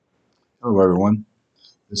Hello, everyone.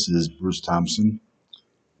 This is Bruce Thompson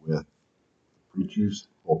with Preacher's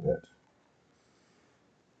Pulpit.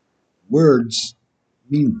 Words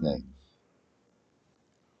mean things.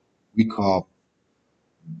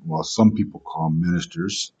 Some people call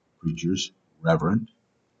ministers, preachers, reverend.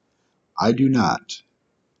 I do not.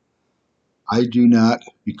 I do not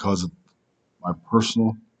because of my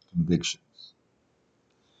personal convictions.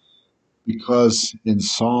 Because in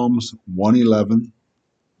Psalms 111:9,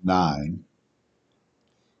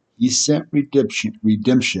 he sent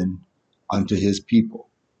redemption unto his people.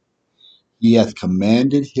 He hath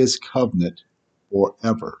commanded his covenant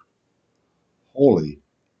forever. Holy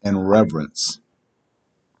and reverence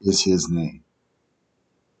is his name.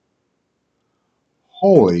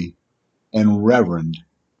 Holy and Reverend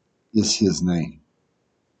is his name.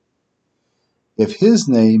 If his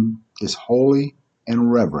name is holy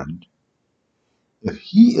and reverend, if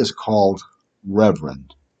he is called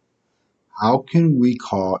Reverend, how can we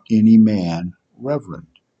call any man Reverend?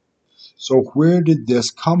 So where did this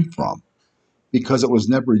come from? Because it was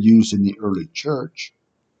never used in the early church.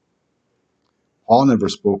 Paul never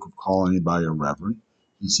spoke of calling anybody a reverend.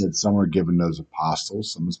 He said some are given as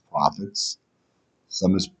apostles, some as prophets,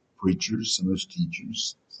 some as preachers, some as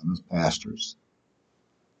teachers, some as pastors,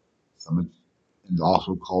 and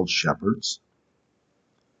also called shepherds.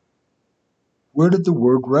 Where did the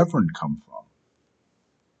word reverend come from?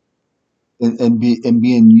 And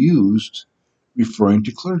being used referring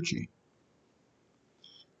to clergy.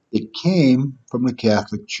 It came from the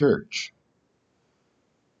Catholic Church.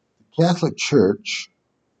 The Catholic Church,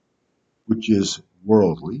 which is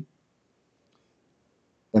worldly,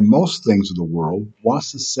 and most things of the world,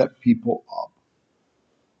 wants to set people up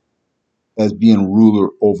as being ruler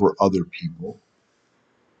over other people.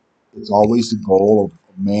 It's always the goal of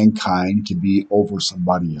mankind to be over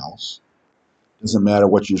somebody else. Doesn't matter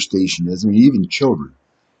what your station is. I mean, even children.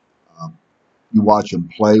 You watch them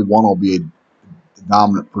play, one will be the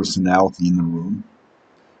dominant personality in the room.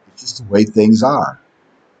 It's just the way things are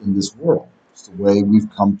in this world. It's the way we've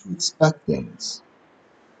come to expect things.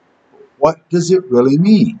 What does it really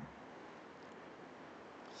mean?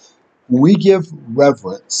 When we give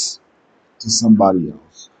reverence to somebody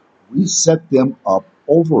else, we set them up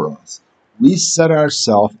over us. We set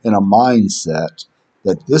ourselves in a mindset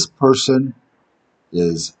that this person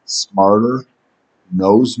is smarter,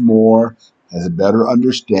 knows more, has a better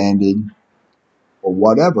understanding, or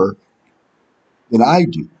whatever than I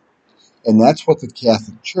do. And that's what the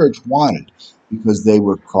Catholic Church wanted, because they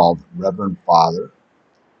were called Reverend Father,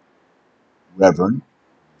 Reverend,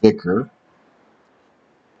 Vicar.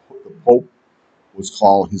 The Pope was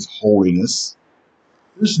called His Holiness.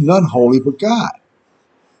 There's none holy but God.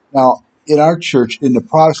 Now, in our church, in the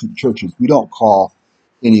Protestant churches, we don't call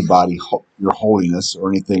anybody Your Holiness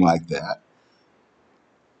or anything like that.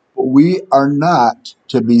 But we are not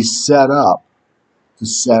to be set up to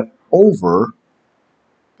set over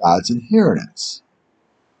God's inheritance.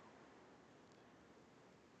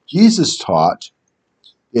 Jesus taught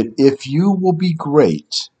that if you will be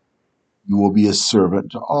great, you will be a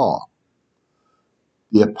servant to all.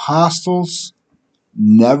 The apostles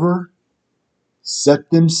never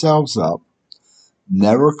set themselves up,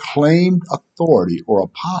 never claimed authority or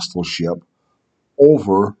apostleship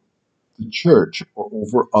over the church or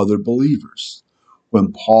over other believers.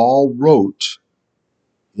 When Paul wrote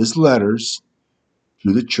his letters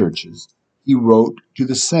to the churches, he wrote to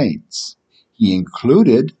the saints. He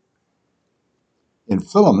included in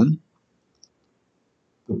Philemon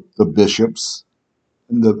the bishops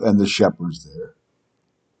and the shepherds there,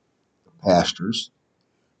 the pastors,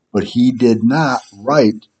 but he did not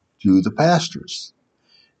write to the pastors.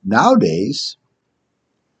 Nowadays,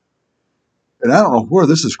 and I don't know where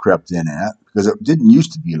this has crept in at, because it didn't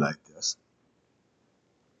used to be like this.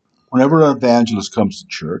 Whenever an evangelist comes to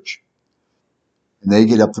church and they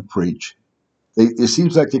get up to preach, it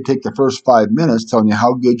seems like they take the first 5 minutes telling you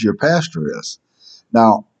how good your pastor is.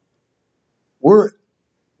 Now,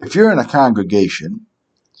 if you're in a congregation,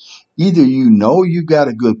 either you know you got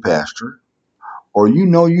a good pastor or you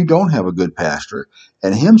know you don't have a good pastor,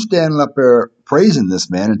 and him standing up there praising this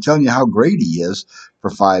man and telling you how great he is for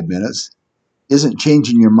 5 minutes isn't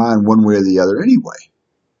changing your mind one way or the other anyway.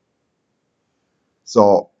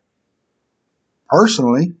 So,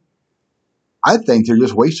 personally, I think they're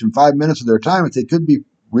just wasting 5 minutes of their time if they could be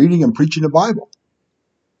reading and preaching the Bible.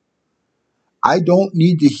 I don't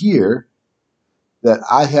need to hear that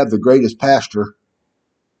I have the greatest pastor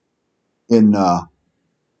in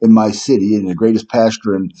my city and the greatest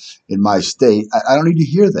pastor in my state. I don't need to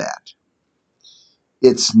hear that.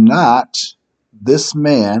 It's not this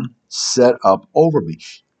man set up over me.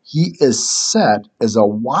 He is set as a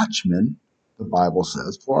watchman, the Bible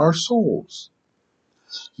says, for our souls.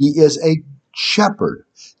 He is a shepherd.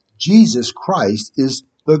 Jesus Christ is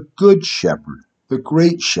the good shepherd, the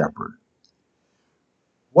great shepherd.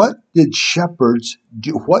 What did shepherds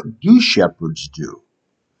do? What do shepherds do?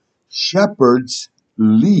 Shepherds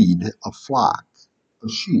lead a flock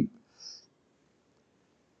of sheep.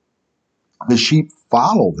 The sheep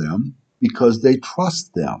follow them because they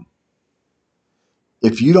trust them.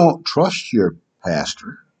 If you don't trust your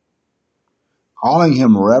pastor, calling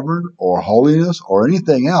him Reverend or Holiness or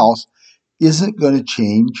anything else isn't going to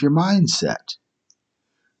change your mindset.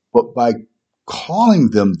 But by calling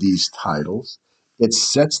them these titles, it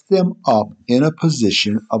sets them up in a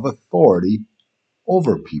position of authority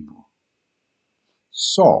over people.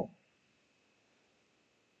 So,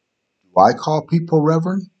 do I call people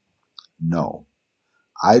Reverend? No.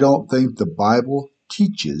 I don't think the Bible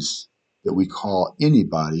teaches that we call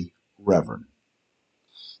anybody Reverend.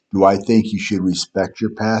 Do I think you should respect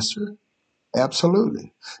your pastor?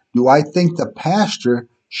 Absolutely. Do I think the pastor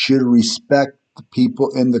should respect the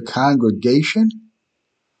people in the congregation?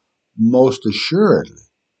 Most assuredly.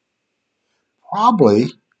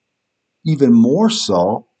 Probably even more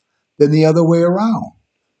so than the other way around,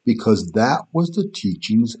 because that was the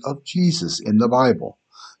teachings of Jesus in the Bible,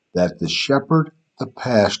 that the shepherd, the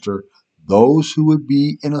pastor, those who would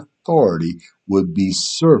be in authority would be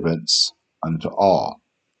servants unto all.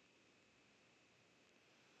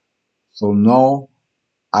 So no,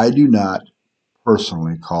 I do not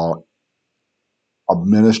personally call a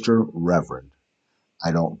minister reverend.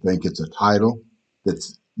 I don't think it's a title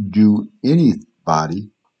that's due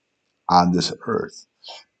anybody on this earth,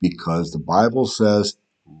 because the Bible says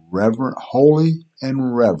Reverend, Holy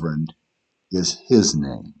and Reverend is his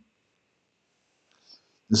name.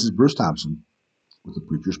 This is Bruce Thompson with the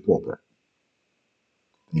Preacher's Pulpit.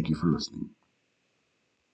 Thank you for listening.